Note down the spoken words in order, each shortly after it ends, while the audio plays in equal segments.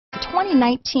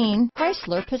2019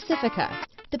 Chrysler Pacifica.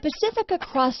 The Pacifica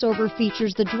crossover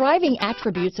features the driving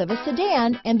attributes of a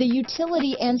sedan and the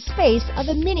utility and space of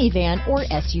a minivan or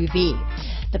SUV.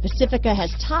 The Pacifica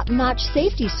has top-notch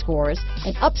safety scores,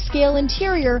 an upscale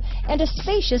interior, and a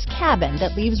spacious cabin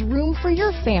that leaves room for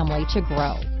your family to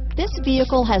grow. This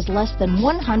vehicle has less than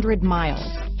 100 miles.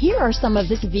 Here are some of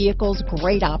this vehicle's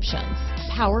great options: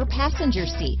 power passenger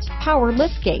seat, power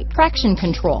liftgate, traction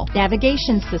control,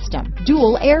 navigation system,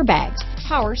 dual airbags,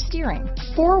 power steering,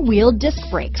 four-wheel disc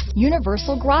brakes,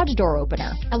 universal garage door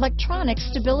opener, electronic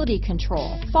stability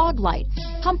control, fog lights,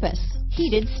 compass,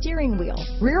 heated steering wheel,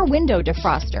 rear window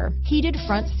defroster, heated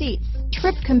front seats,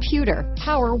 trip computer,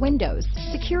 power windows,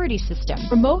 security system,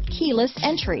 remote keyless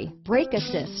entry, brake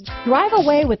assist. Drive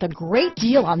away with a great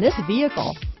deal on this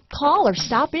vehicle. Call or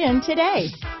stop in today.